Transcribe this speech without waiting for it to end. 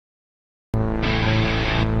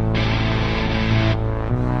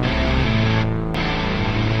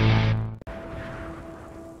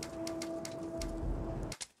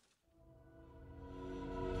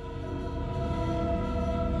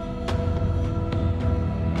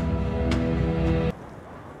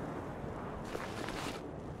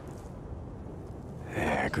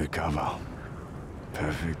good cover.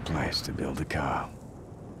 Perfect place to build a car.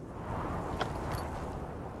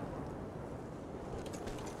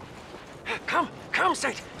 Come,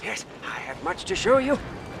 Saint. Yes, I have much to show you.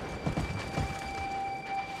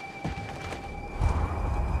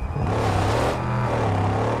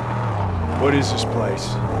 What is this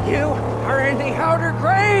place? You are in the outer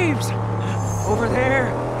graves. Over there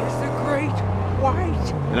is the Great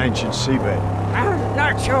White. An ancient seabed. I'm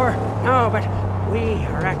not sure. No, but we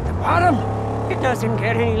are at the bottom. It doesn't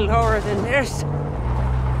get any lower than this.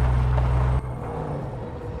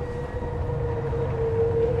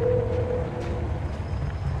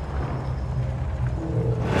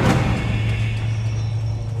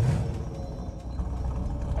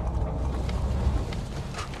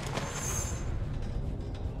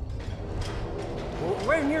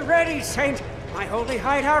 When you're ready, Saint, my holy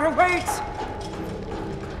hideout awaits!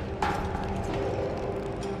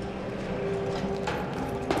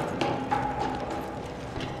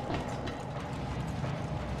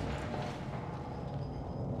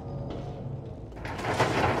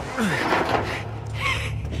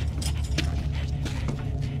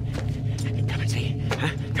 Come and see.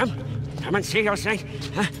 Huh? Come and see, your Saint.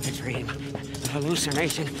 Huh? A dream. A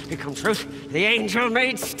hallucination become truth. The angel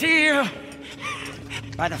made steel.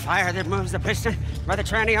 By the fire that moves the piston, by the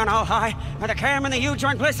tranny on all high, by the cam and the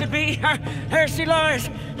U-joint, blessed be, there she lies,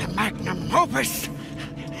 the Magnum Opus.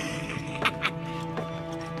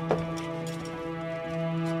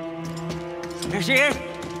 There she is.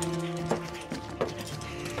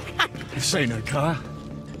 This ain't her car.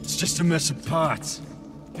 It's just a mess of parts.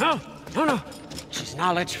 No. She's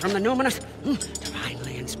knowledge from the numinous,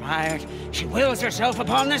 divinely inspired. She wills herself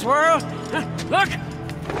upon this world. Look!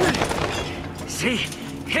 See?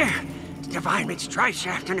 Here, divine meets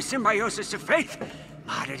tri-shaft and a symbiosis of faith.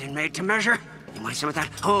 Modded and made to measure. You want some of that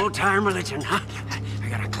old-time religion, huh? I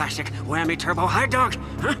got a classic whammy turbo high dog,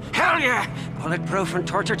 huh? Hell yeah! Bulletproof and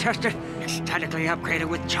torture tested. Ecstatically upgraded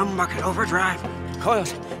with Chumbucket overdrive.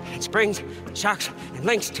 Coils and springs, shocks and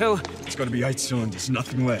links too. It's gonna be 8 cylinders,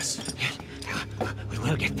 nothing less. Yes, we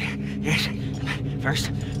will get there. Yes.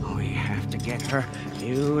 First, we have to get her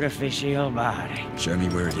beautificial body. Show me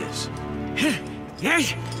where it is.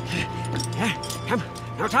 Yes? Come.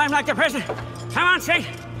 No time like the present. Come on, Saint.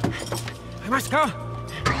 We must go.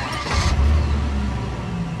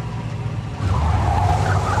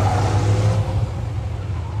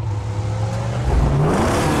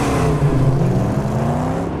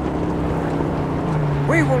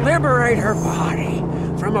 We will liberate her body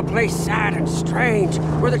from a place sad and strange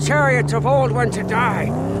where the chariots of old went to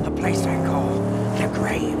die. A place I call the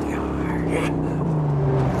graveyard.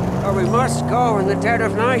 Or we must go in the dead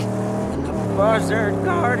of night when the buzzard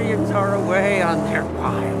guardians are away on their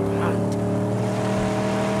wild hunt.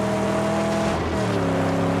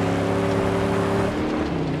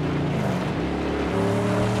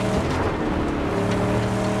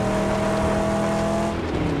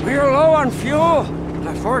 We're low on fuel.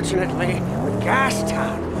 Unfortunately, with Gas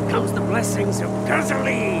Town comes the blessings of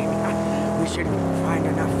gasoline. We should find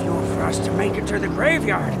enough fuel for us to make it to the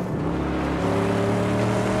graveyard.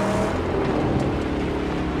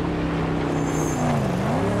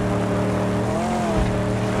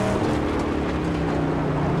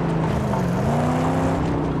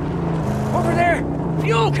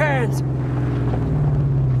 Fuel cans!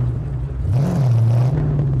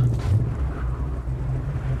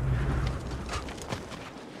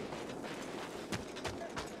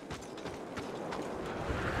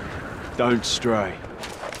 Don't stray.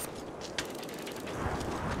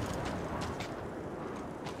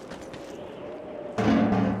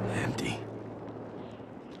 Empty.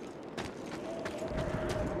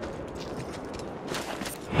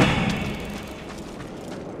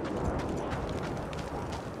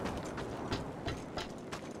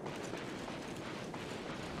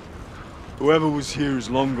 Whoever was here is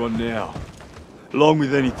long gone now, along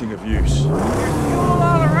with anything of use. There's fuel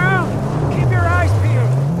all around. Keep your eyes peeled.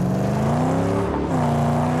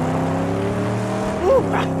 Ooh,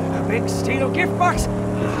 a big steel gift box.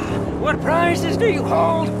 What prizes do you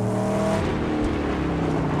hold?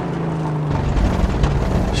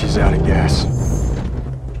 She's out of gas.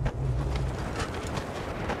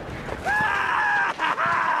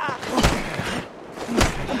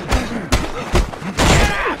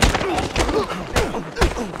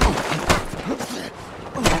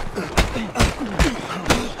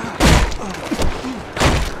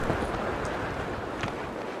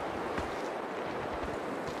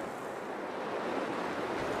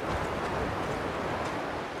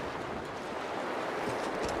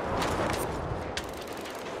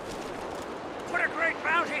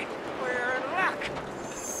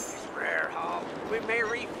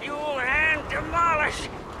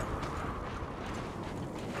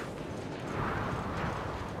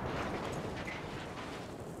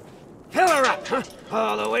 huh?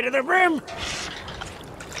 All the way to the brim.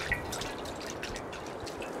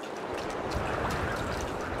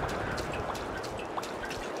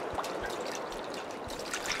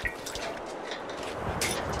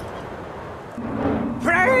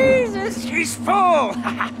 Praises, she's full.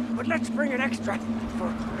 But let's bring an extra for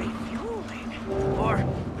refueling or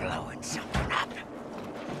blowing something up.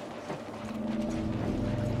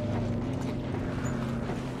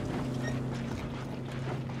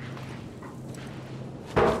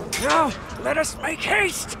 Now, let us make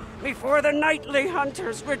haste before the nightly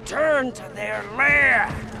hunters return to their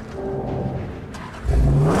lair.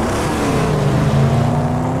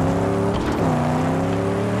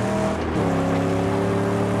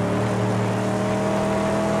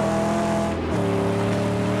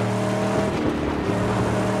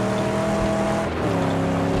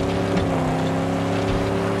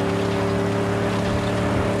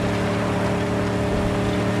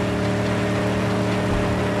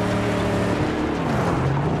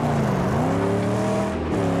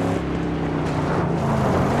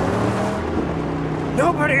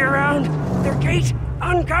 Nobody around. Their gate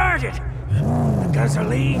unguarded. The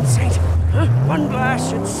gasoline, Saint. Huh? One blast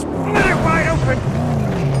should split it wide open.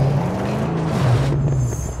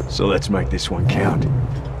 So let's make this one count.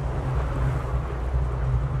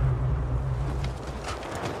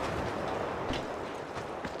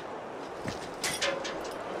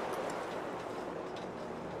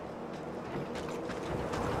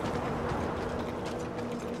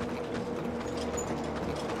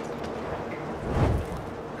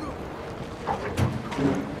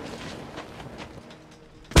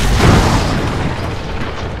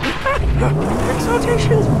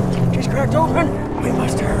 Exaltations! She's cracked open. We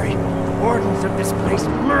must hurry. Wardens of this place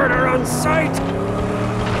murder on sight.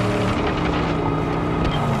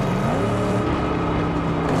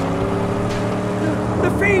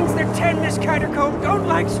 The fiends that tend this catacomb don't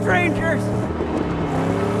like strangers.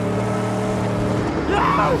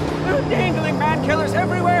 No! There are dangling man-killers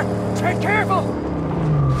everywhere. Tread careful.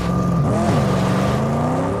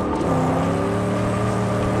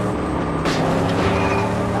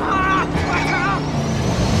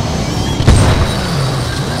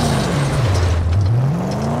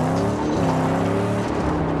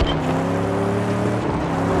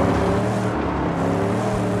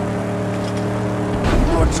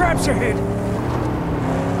 Traps ahead!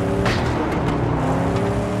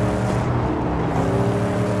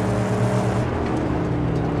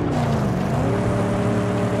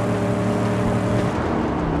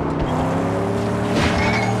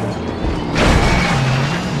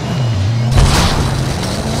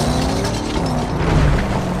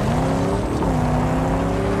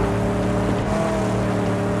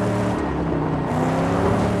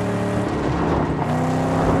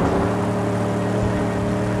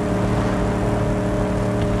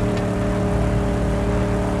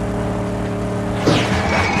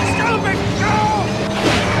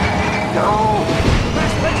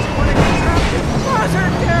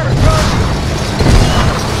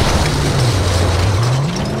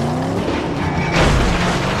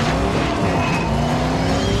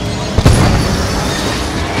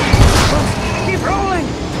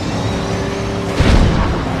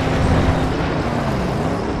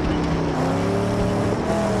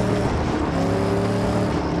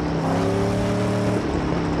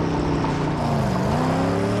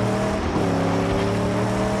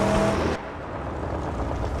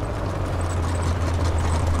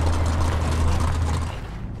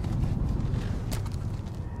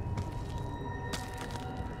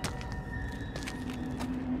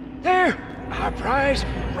 There! Our prize,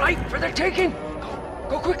 ripe for the taking!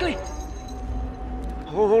 Go quickly!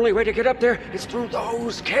 The only way to get up there is through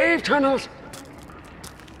those cave tunnels!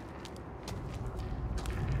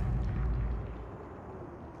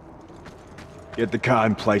 Get the car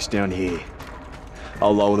in place down here.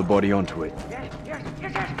 I'll lower the body onto it. Yes.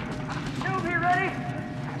 You'll be ready,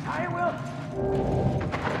 as I will.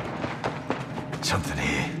 Something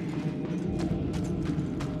here.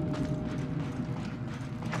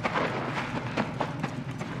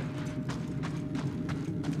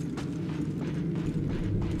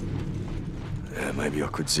 Maybe I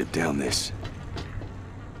could zip down this.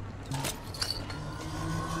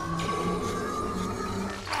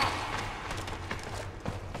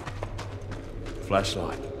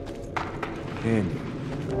 Flashlight. In.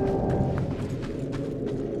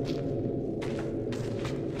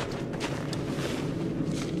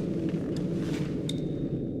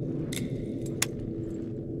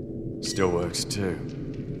 Still works too.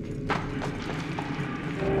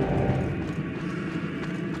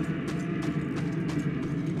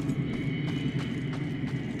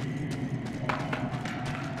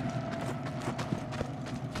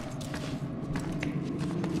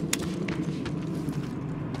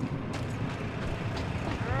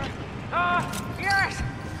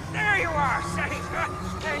 are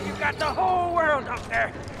safe, and you got the whole world up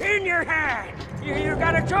there in your hand. You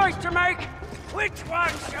got a choice to make. Which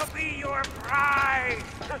one shall be your bride?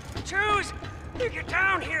 Choose. Get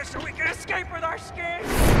down here so we can escape with our skins.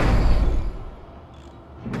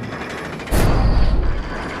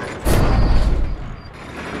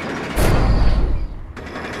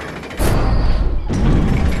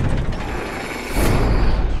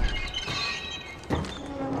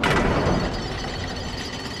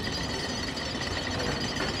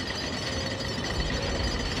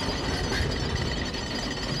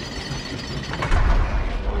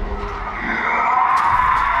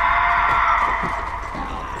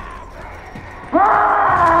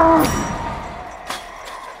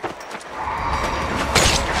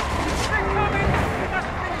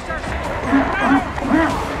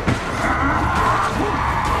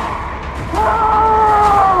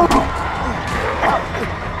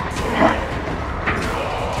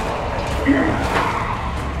 Yeah.